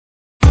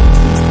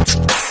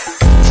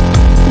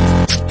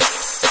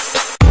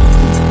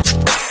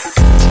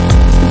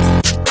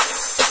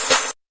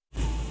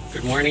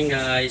morning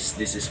guys,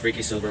 this is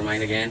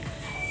FreakySilverMind again.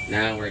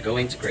 Now we're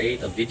going to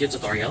create a video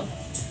tutorial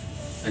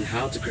on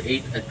how to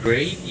create a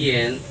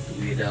gradient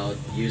without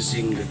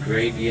using the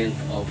gradient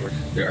over.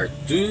 There are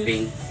two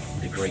things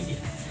the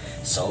gradient.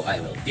 So I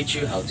will teach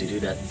you how to do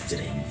that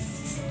today.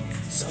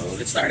 So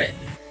let's start it.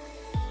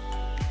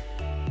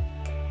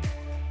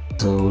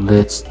 So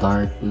let's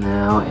start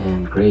now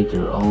and create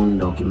your own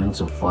document.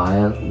 So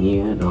file,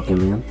 new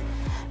document,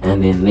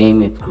 and then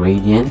name it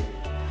gradient,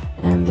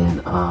 and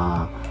then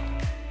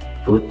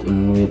put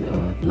in with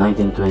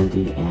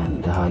 1920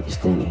 and the height is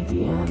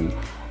 1080, and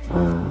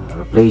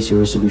replace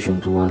your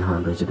resolution to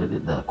 100 so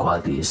that the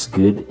quality is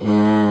good.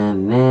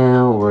 And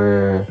now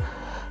we're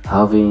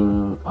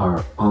having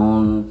our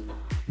own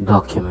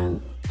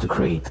document to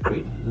create.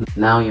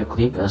 Now you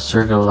click a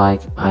circle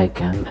like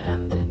icon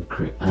and then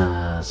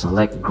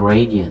select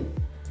gradient.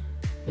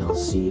 You'll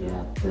see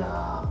that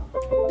the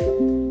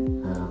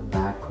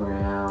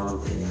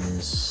background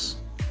is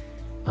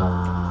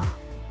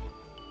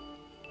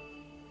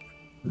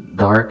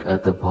dark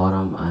at the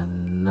bottom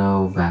and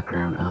no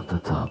background at the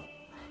top.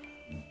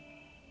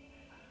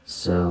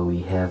 So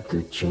we have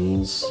to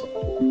change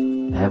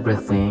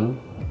everything.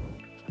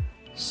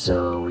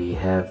 So we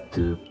have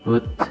to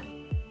put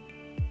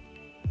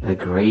a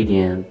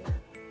gradient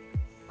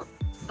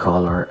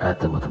color at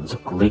the bottom. So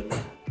click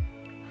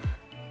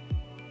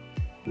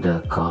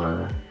the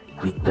color,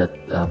 click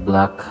that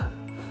black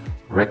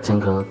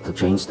rectangle to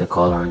change the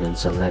color, and then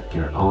select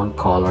your own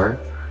color.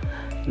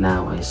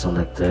 Now I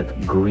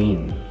selected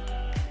green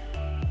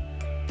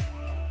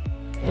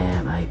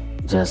and I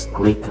just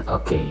click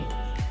OK.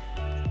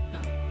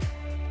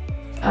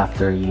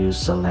 After you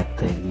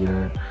selected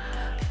your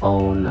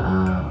own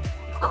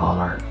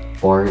color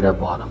for the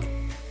bottom,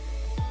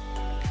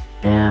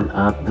 and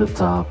at the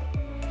top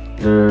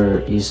there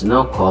is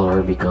no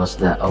color because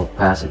the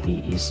opacity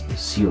is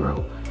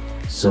 0.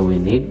 So we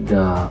need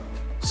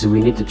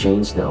to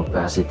change the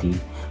opacity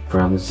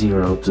from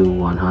 0 to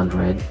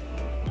 100.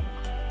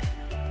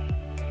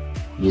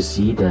 You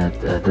see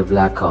that the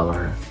black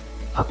color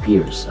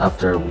appears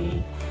after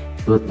we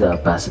put the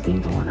opacity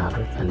into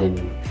 100, and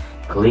then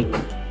click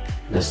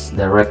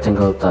the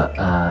rectangle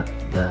at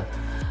the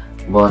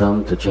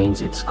bottom to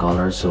change its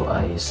color. So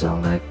I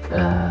select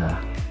a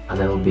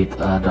little bit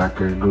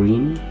darker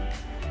green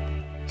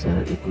so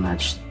that it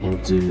matched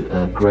into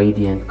a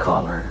gradient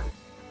color.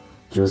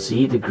 You'll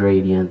see the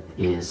gradient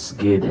is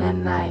good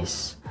and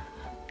nice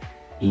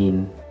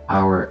in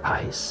our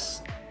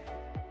eyes.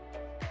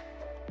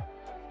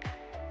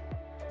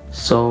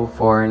 So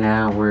for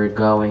now we're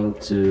going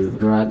to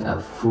drag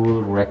a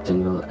full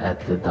rectangle at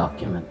the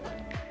document.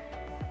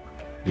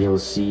 You'll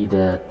see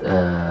that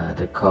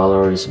the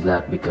color is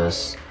black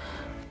because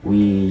we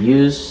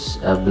use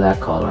a black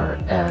color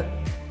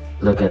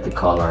look at the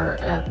color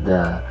at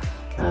the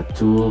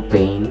tool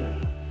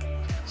pane.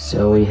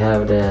 So we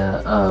have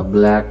the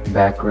black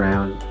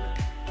background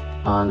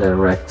on the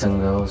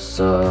rectangle,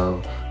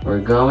 so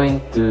we're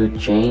going to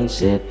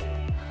change it.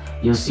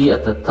 You'll see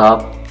at the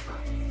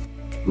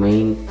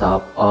main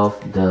top of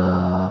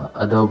the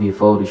Adobe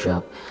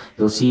Photoshop,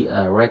 you'll see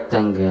a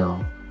rectangle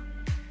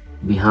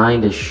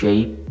behind the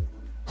shape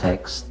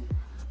text.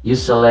 You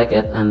select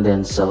it and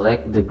then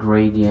select the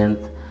gradient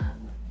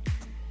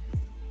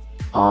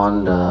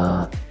on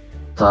the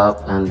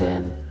top, and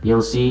then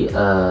you'll see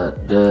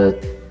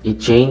it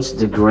changed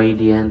the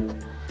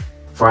gradient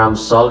from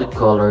solid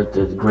color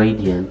to the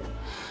gradient.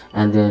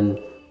 And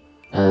then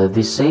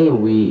the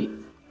same we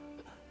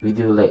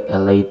do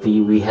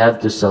lately, we have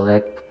to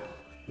select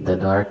the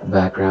dark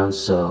background,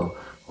 so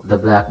the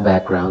black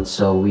background,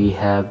 so we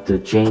have to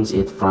change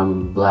it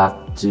from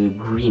black to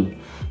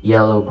green,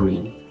 yellow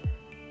green.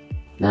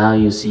 Now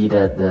you see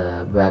that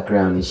the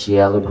background is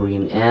yellow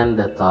green and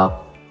the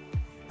top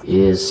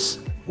is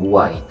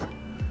white.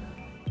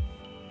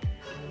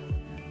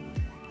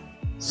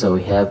 So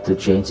we have to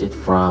change it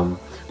from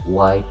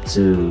white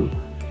to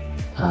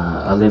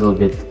a little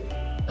bit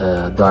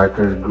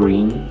darker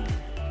green,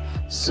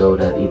 so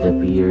that it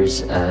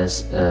appears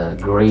as a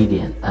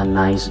gradient, a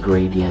nice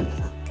gradient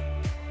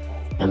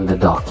in the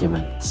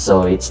document.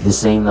 So it's the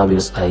same now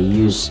because I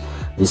use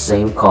the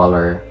same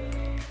color.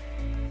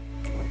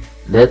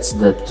 That's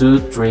the two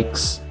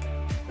tricks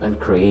when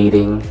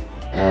creating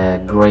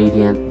a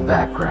gradient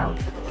background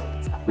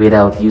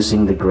without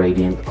using the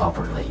gradient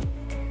overlay.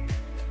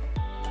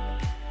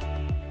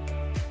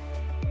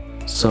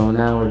 So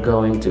now we're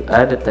going to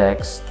add the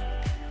text.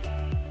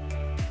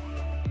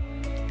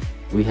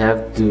 We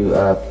have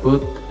to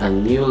put a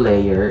new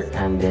layer,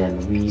 and then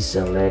we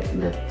select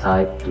the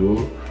type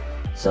tool,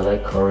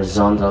 select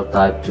horizontal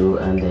type tool,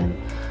 and then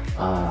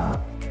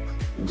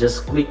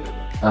just click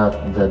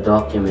at the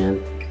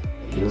document.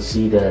 You'll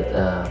see that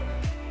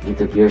it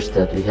appears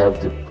that we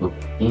have to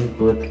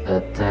input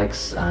a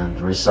text and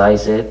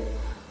resize it,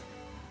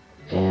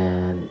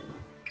 and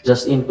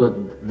just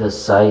input the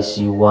size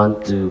you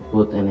want to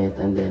put in it,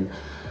 and then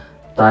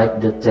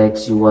type the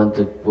text you want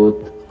to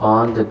put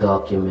on the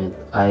document.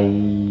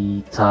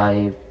 I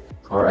type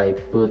or I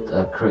put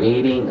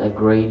creating a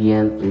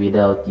gradient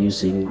without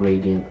using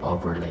gradient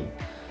overlay,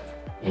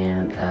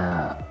 and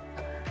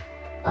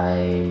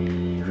I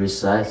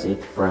resize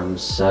it from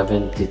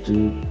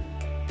 72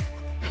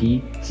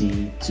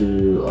 pt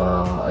to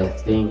I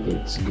think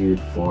it's good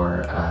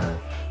for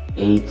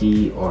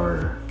 80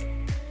 or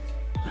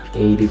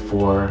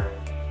 84.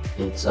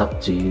 It's up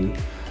to you.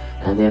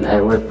 And then I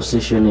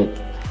reposition it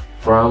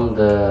from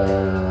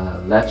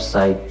the left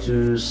side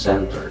to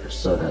center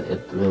so that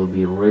it will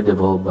be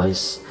readable by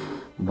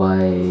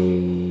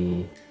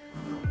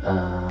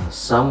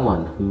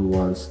someone who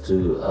wants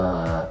to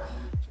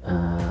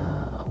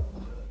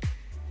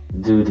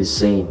do the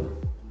same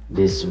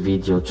this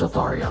video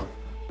tutorial.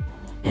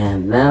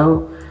 And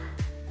now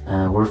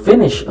we're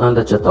finished on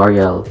the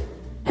tutorial,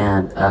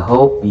 and I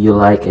hope you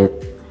like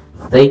it.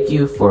 Thank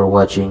you for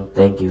watching.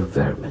 Thank you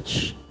very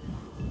much.